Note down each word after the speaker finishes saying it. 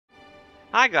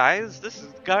Hi guys, this is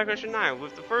GuyCrush9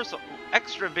 with the first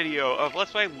extra video of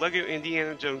Let's Play LEGO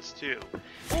Indiana Jones 2.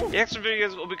 The extra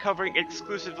videos will be covering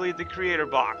exclusively the creator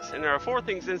box, and there are 4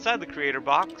 things inside the creator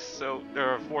box, so there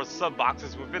are 4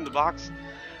 sub-boxes within the box: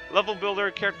 level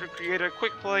builder, character creator,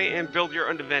 quick play, and build your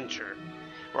own adventure.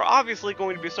 We're obviously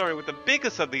going to be starting with the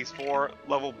biggest of these 4,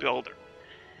 level builder.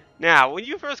 Now, when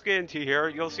you first get into here,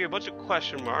 you'll see a bunch of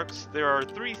question marks. There are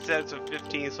 3 sets of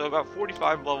 15, so about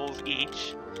 45 levels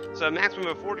each. So a maximum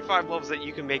of 45 levels that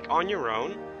you can make on your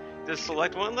own. Just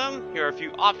select one of them. Here are a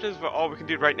few options, but all we can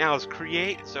do right now is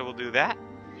create, so we'll do that.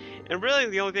 And really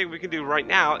the only thing we can do right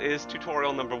now is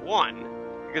tutorial number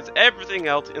 1. Because everything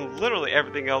else, and literally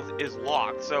everything else, is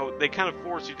locked. So they kind of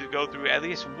force you to go through at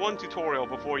least 1 tutorial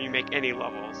before you make any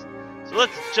levels. So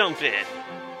let's jump in.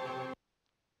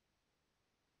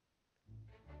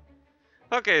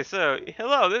 Okay, so,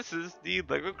 hello, this is the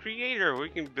LEGO Creator. We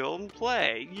can build and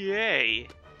play. Yay!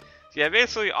 So yeah,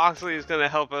 basically Oxley is going to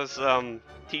help us,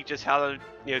 teach us how to,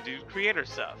 do creator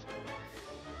stuff.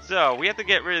 So, we have to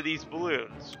get rid of these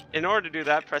balloons. In order to do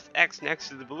that, press X next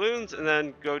to the balloons, and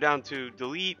then go down to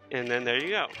delete, and then there you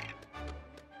go.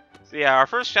 So yeah, our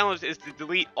first challenge is to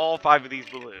delete all 5 of these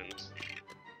balloons.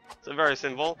 So very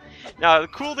simple. Now, the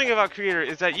cool thing about Creator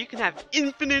is that you can have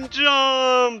infinite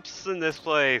jumps in this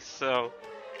place. So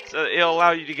it'll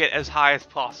allow you to get as high as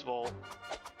possible.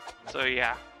 So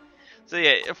yeah. So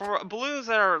yeah, for balloons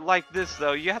that are like this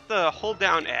though, you have to hold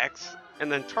down X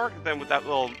and then target them with that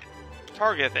little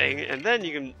target thing, and then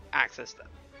you can access them.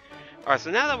 Alright, so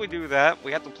now that we do that,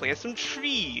 we have to plant some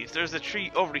trees. There's a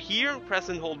tree over here, press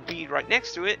and hold B right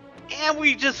next to it, and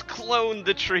we just cloned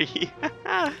the tree.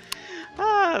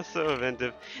 Ah, so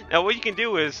inventive. Now what you can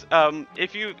do is,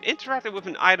 if you interacted with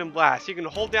an item last, you can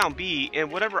hold down B, and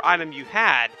whatever item you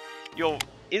had, you'll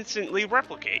instantly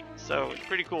replicate. So, it's a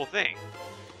pretty cool thing.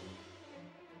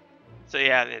 So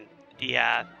yeah, then,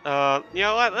 yeah, you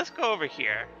know what, let's go over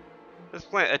here. Let's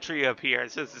plant a tree up here,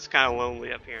 since it's kind of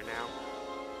lonely up here now.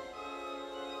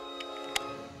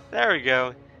 There we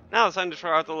go. Now it's time to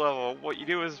try out the level. What you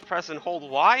do is press and hold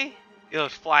Y, it'll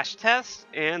flash test,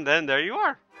 and then there you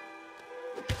are.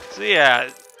 So yeah,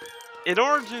 in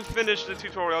order to finish the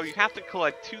tutorial, you have to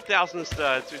collect 2,000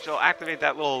 studs, which will activate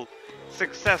that little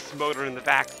success motor in the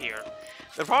back here.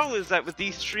 The problem is that with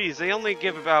these trees, they only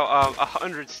give about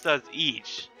 100 studs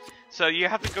each. So you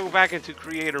have to go back into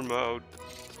creator mode,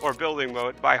 or building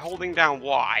mode, by holding down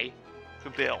Y to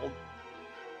build.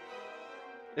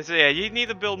 And so yeah, you need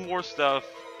to build more stuff,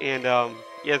 and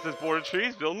yes, this border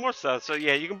trees, build more stuff. So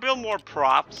yeah, you can build more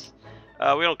props.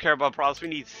 We don't care about props, we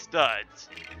need studs.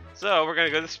 So we're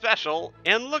gonna go to special,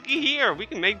 and looky here, we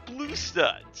can make blue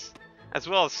studs, as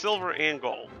well as silver and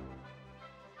gold.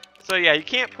 So yeah, you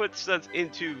can't put studs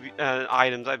into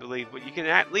items, I believe, but you can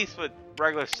at least put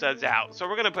regular studs out. So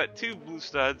we're gonna put 2 blue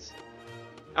studs.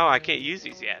 Oh, I can't use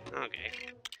these yet. Okay.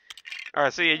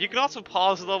 Alright, so yeah, you can also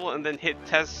pause the level and then hit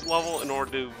test level in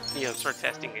order to, start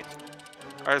testing it.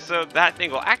 Alright, so that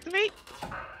thing will activate,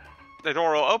 the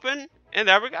door will open, and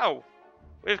there we go.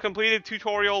 We've completed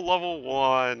tutorial level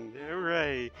 1.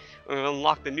 Hooray! We've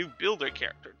unlocked the new builder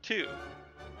character too.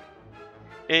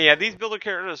 And yeah, these builder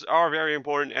characters are very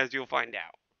important, as you'll find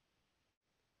out.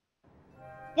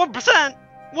 1%!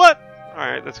 What?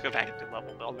 Alright, let's go back into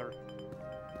level builder.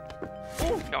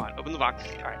 Ooh, come on, open the box.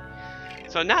 Alright.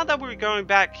 So now that we're going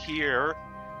back here,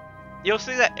 you'll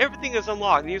see that everything is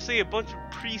unlocked. And you'll see a bunch of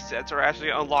presets are actually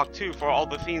unlocked too for all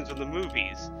the themes of the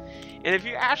movies. And if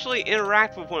you actually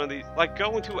interact with one of these, like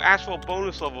go into an actual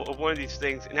bonus level of one of these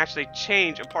things and actually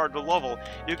change a part of the level,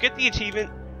 you'll get the achievement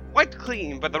wiped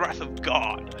clean by the wrath of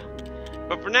God.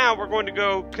 But for now, we're going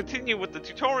to continue with the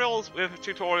tutorials with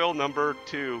tutorial number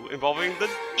 2, involving the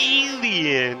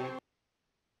alien.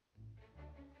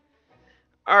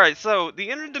 Alright, so the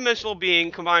interdimensional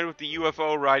being combined with the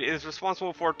UFO ride is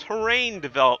responsible for terrain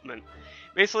development.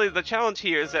 Basically, the challenge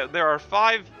here is that there are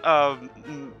 5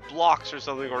 blocks or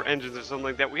something, or engines or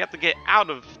something, that we have to get out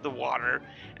of the water,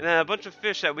 and then a bunch of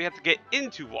fish that we have to get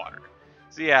into water.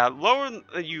 So yeah,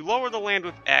 you lower the land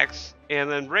with X, and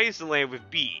then raise the land with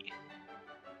B.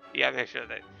 Yeah, make sure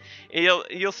that. And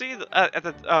you'll see at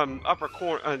the upper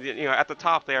corner, at the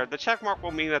top there, the check mark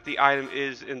will mean that the item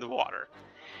is in the water.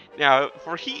 Now,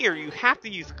 for here, you have to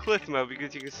use cliff mode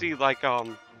because you can see like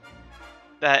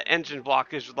that engine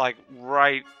block is like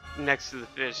right next to the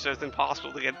fish, so it's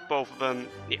impossible to get both of them,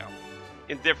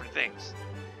 in different things.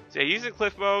 So yeah, using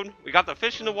cliff mode, we got the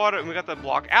fish in the water and we got the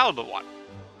block out of the water.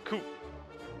 Cool.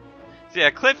 So yeah,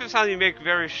 cliff is how you make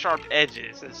very sharp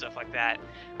edges and stuff like that.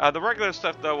 The regular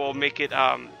stuff though will make it,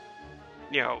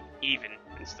 even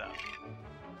and stuff.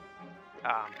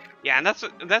 Yeah, and that's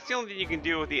the only thing you can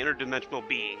do with the interdimensional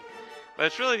being. But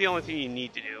it's really the only thing you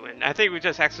need to do, and I think we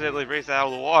just accidentally raised that out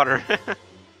of the water.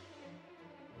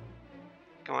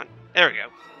 Come on, there we go.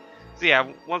 So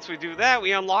yeah, once we do that,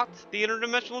 we unlocked the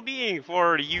interdimensional being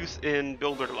for use in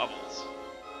builder levels.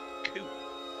 Cool.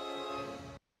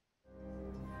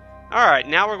 Alright,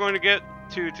 now we're going to get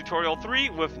to tutorial 3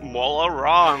 with Mola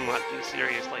Ram,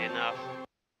 mysteriously enough.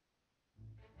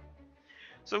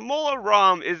 So Mola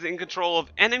Ram is in control of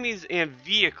enemies and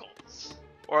vehicles.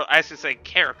 Or I should say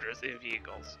characters and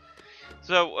vehicles.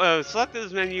 So select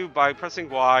this menu by pressing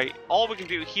Y. All we can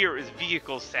do here is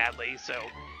vehicles, sadly.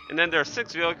 And then there are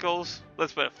 6 vehicles.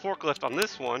 Let's put a forklift on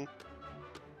this one.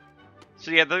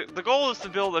 So yeah, the goal is to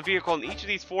build a vehicle in each of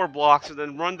these 4 blocks and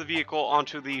then run the vehicle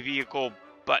onto the vehicle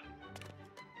button.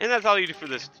 And that's all you do for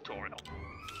this tutorial.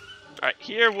 Alright,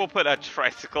 here we'll put a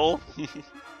tricycle.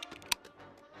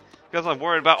 Because I'm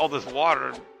worried about all this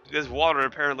water. This water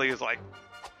apparently is like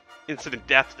instant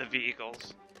death to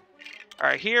vehicles.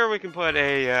 Alright, here we can put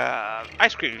a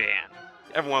ice cream van.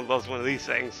 Everyone loves one of these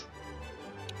things.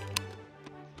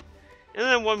 And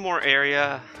then one more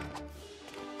area.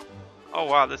 Oh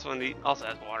wow, this one also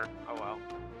has water. Oh wow.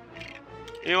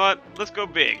 You know what? Let's go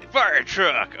big. Fire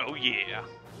truck! Oh yeah.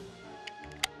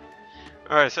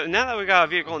 Alright, so now that we got a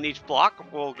vehicle in each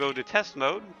block, we'll go to test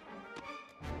mode.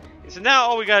 And so now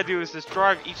all we gotta do is just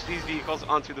drive each of these vehicles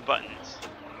onto the buttons.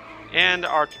 And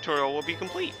our tutorial will be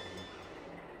complete.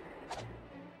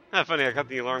 Ah, funny, I got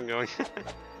the alarm going.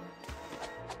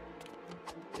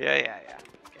 Yeah. Okay.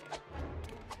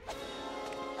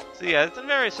 So yeah, it's a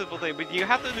very simple thing, but you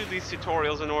have to do these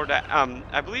tutorials in order to,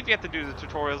 I believe you have to do the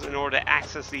tutorials in order to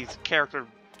access these character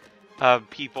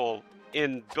people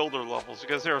in builder levels,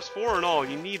 because there's 4 in all.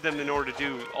 You need them in order to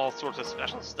do all sorts of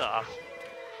special stuff.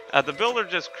 The builder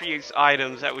just creates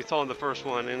items that we saw in the first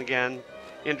one, and again,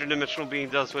 interdimensional being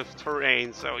does with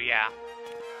terrain, so yeah.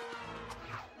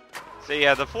 So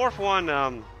yeah, the 4th one,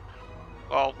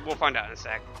 well, we'll find out in a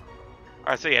sec.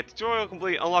 Alright, so yeah, tutorial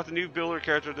complete. Unlock the new builder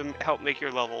character to help make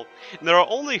your level. And there are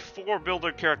only 4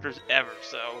 builder characters ever,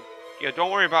 so yeah,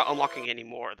 don't worry about unlocking any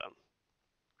more of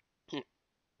them.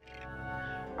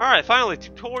 Alright, finally,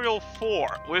 tutorial 4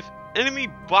 with enemy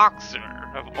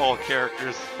boxer of all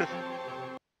characters.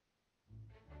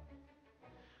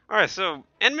 Alright, so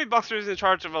enemy boxer is in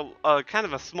charge of a kind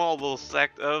of a small little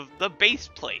sect of the base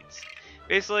plates.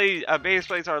 Basically, base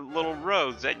plates are little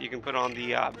roads that you can put on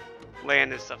the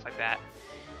land and stuff like that.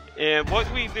 And what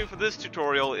we do for this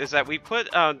tutorial is that we put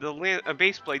the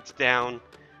base plates down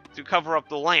to cover up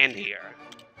the land here.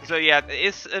 So yeah,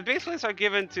 base plates are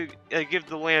given to give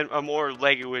the land a more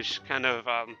Lego-ish kind of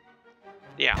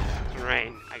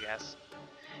terrain, I guess.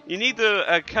 You need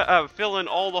to fill in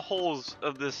all the holes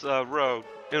of this road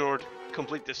in order to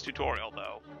complete this tutorial,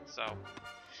 though. So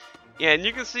yeah, and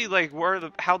you can see like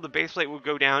how the base plate would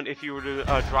go down if you were to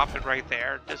drop it right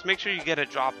there. Just make sure you get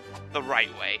it dropped the right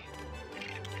way.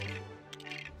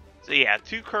 So yeah,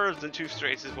 2 curves and 2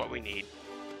 straights is what we need.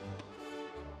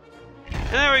 And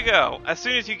there we go. As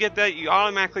soon as you get that, you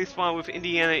automatically spawn with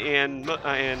Indiana and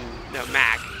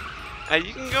Mac.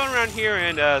 You can go around here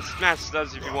and smash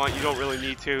studs if you want. You don't really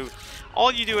need to.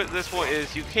 All you do at this point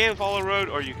is you can follow the road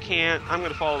or you can't. I'm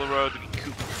going to follow the road to be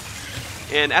cool.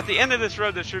 And at the end of this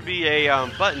road, there should be a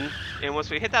button. And once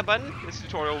we hit that button, this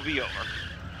tutorial will be over.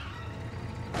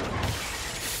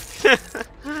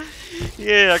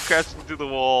 Yeah, I crashed into the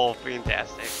wall.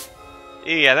 Fantastic.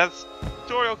 Yeah, that's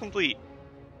tutorial complete.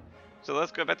 So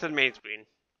let's go back to the main screen.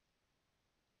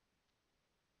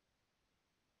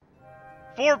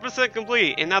 4%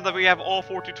 complete, and now that we have all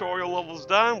 4 tutorial levels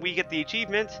done, we get the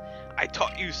achievement, I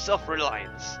taught you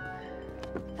self-reliance.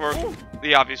 For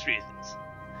the obvious reasons.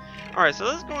 Alright, so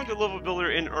let's go into Level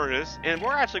Builder in earnest, and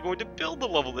we're actually going to build the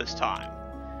level this time.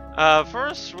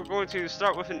 First, we're going to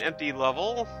start with an empty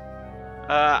level.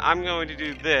 I'm going to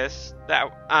do this,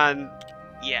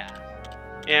 yeah.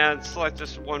 And select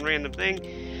just one random thing.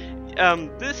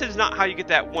 This is not how you get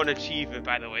that one achievement,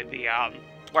 by the way, the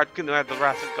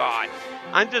Wrath of God.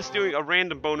 I'm just doing a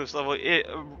random bonus level.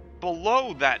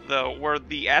 Below that, though, were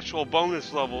the actual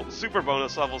bonus level, super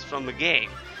bonus levels from the game.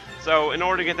 So, in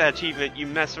order to get that achievement, you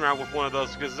mess around with one of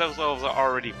those, because those levels are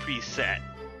already preset.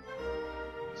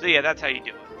 So yeah, that's how you do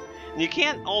it. And you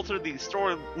can't alter the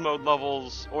story mode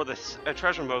levels, or the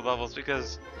treasure mode levels,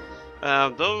 because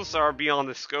those are beyond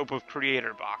the scope of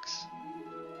Creator Box.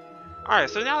 Alright,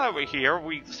 so now that we're here,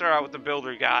 we start out with the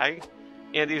builder guy,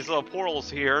 and these little portals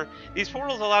here. These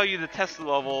portals allow you to test the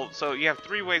level, so you have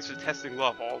 3 ways of testing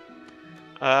level.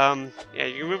 Yeah,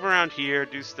 you can move around here,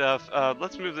 do stuff.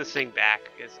 Let's move this thing back,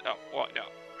 because, oh, what, no.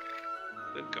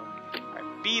 Let's go.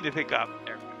 Alright, B to pick up.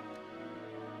 There we go.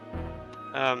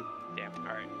 Yeah,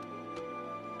 alright.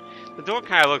 The door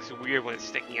kind of looks weird when it's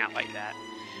sticking out like that.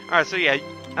 Alright, so yeah,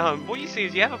 what you see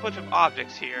is you have a bunch of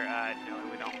objects here. No,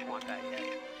 we don't want that yet.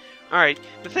 Alright,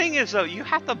 the thing is though, you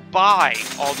have to buy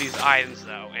all these items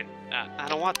though, and I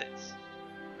don't want this.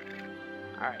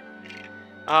 Alright.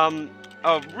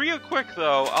 Real quick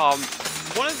though,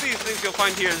 one of these things you'll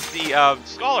find here is the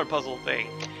scholar puzzle thing.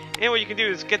 And what you can do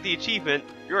is get the achievement,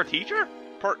 you're a teacher?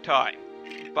 Part-time.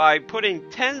 By putting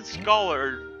 10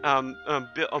 scholar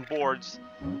boards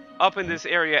up in this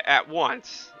area at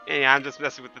once. And I'm just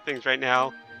messing with the things right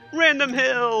now. Random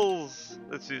hills!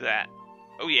 Let's do that.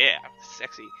 Oh yeah,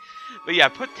 sexy. But yeah,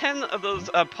 put 10 of those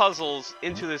puzzles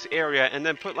into this area and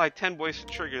then put like 10 ways to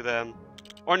trigger them.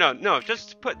 Or no,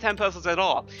 just put 10 puzzles at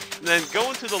all. And then go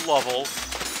into the level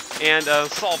and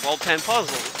solve all 10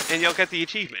 puzzles and you'll get the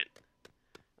achievement.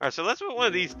 Alright, so let's put one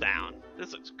of these down.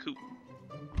 This looks cool.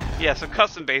 Yeah, so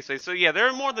custom basically. So yeah, there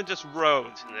are more than just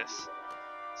roads in this.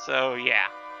 So yeah.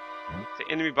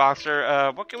 The enemy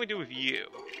boxer, what can we do with you?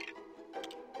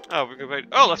 Oh, we can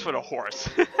put, let's put a horse.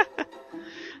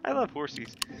 I love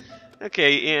horsies.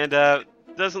 Okay, and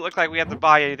doesn't look like we have to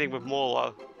buy anything with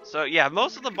Mola. So yeah,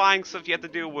 most of the buying stuff you have to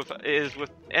do with is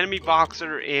with enemy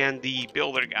boxer and the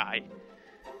builder guy.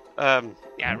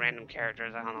 Yeah, random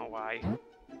characters, I don't know why.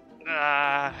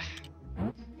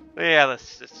 Yeah,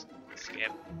 let's just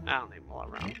skip. I don't need Mola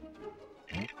around.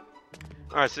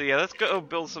 Alright, so yeah, let's go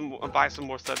buy some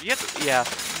more stuff. You have to, yeah,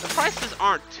 the prices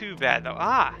aren't too bad though.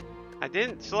 I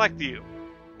didn't select you.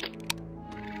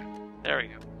 There we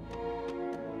go.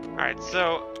 Alright,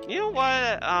 so, you know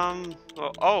what,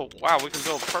 oh, wow, we can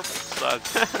build purple studs.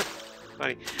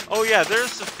 Funny. Oh yeah,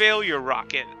 there's the failure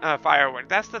rocket, firework.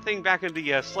 That's the thing back in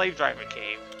the, slave driver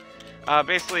cave.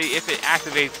 Basically, if it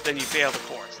activates, then you fail the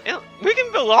course. And we can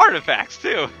build artifacts,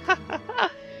 too!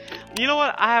 You know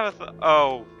what, I have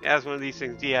a as one of these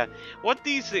things, yeah.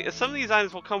 Some of these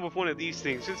items will come with one of these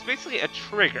things. It's basically a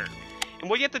trigger. And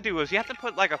what you have to do is you have to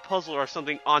put like a puzzle or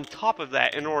something on top of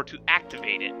that in order to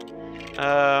activate it.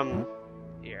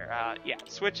 Yeah,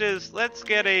 switches. Let's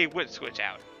get a whip switch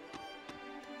out.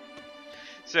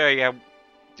 So yeah,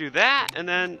 do that, and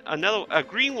then a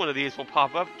green one of these will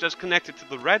pop up. Just connect it to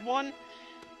the red one,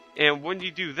 and when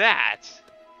you do that,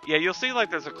 yeah, you'll see like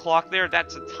there's a clock there.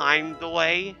 That's a time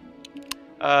delay.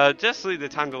 Just leave the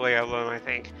time delay alone, I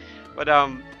think. But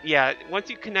yeah, once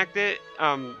you connect it,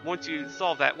 once you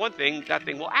solve that one thing, that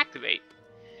thing will activate.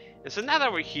 And so now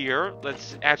that we're here,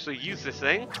 let's actually use this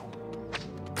thing.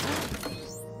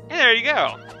 And there you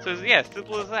go. So yeah,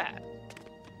 simple as that.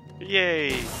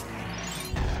 Yay.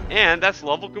 And that's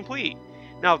level complete.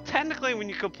 Now, technically, when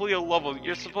you complete a level,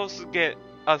 you're supposed to get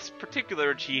a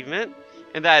particular achievement,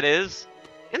 and that is,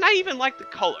 and I even like the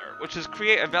color, which is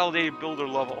create a validated builder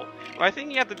level. What I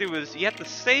think you have to do is you have to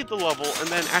save the level and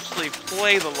then actually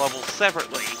play the level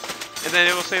separately. And then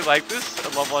it will say, like, this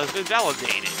level has been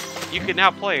validated. You can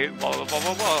now play it, blah, blah, blah,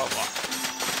 blah, blah, blah.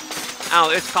 I don't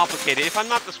know, it's complicated. If I'm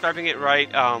not describing it right,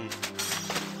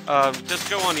 just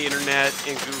go on the internet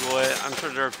and Google it. I'm sure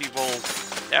there are people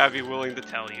that would be willing to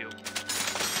tell you.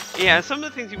 Yeah, some of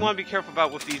the things you want to be careful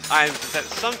about with these items is that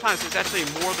sometimes there's actually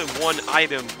more than one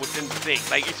item within the thing.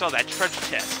 Like you saw that treasure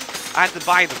chest. I had to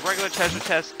buy the regular treasure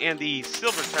chest and the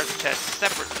silver treasure chest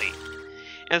separately.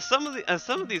 And some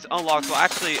of these unlocks will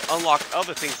actually unlock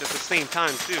other things at the same time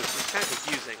too, so it's kind of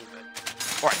confusing, but,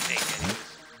 or I think anyways.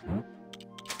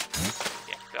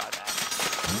 Yeah, got that.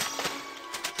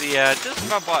 So yeah, just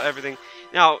about bought everything.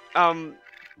 Now,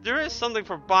 there is something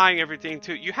for buying everything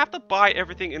too. You have to buy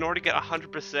everything in order to get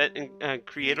 100% in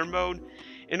creator mode.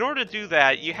 In order to do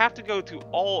that, you have to go to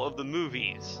all of the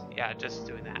movies. Yeah, just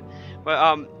doing that.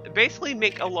 But basically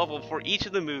make a level for each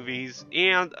of the movies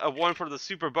and one for the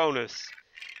super bonus.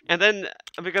 And then,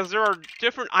 because there are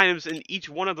different items in each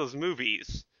one of those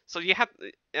movies, so you have,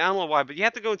 I don't know why, but you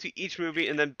have to go into each movie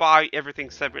and then buy everything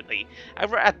separately.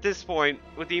 However, at this point,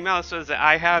 with the amount of studs that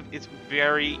I have, it's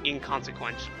very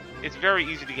inconsequential. It's very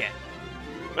easy to get.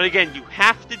 But again, you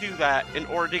have to do that in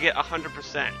order to get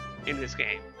 100% in this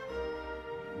game.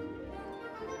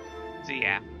 So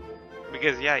yeah,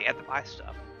 because yeah, you have to buy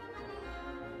stuff.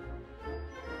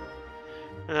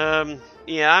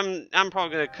 Yeah, I'm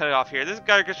probably gonna cut it off here. This is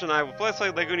Guy Christian and I with Let's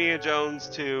Play LEGO Indiana Jones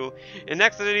 2. In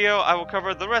next video, I will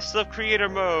cover the rest of creator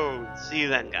mode. See you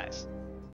then, guys.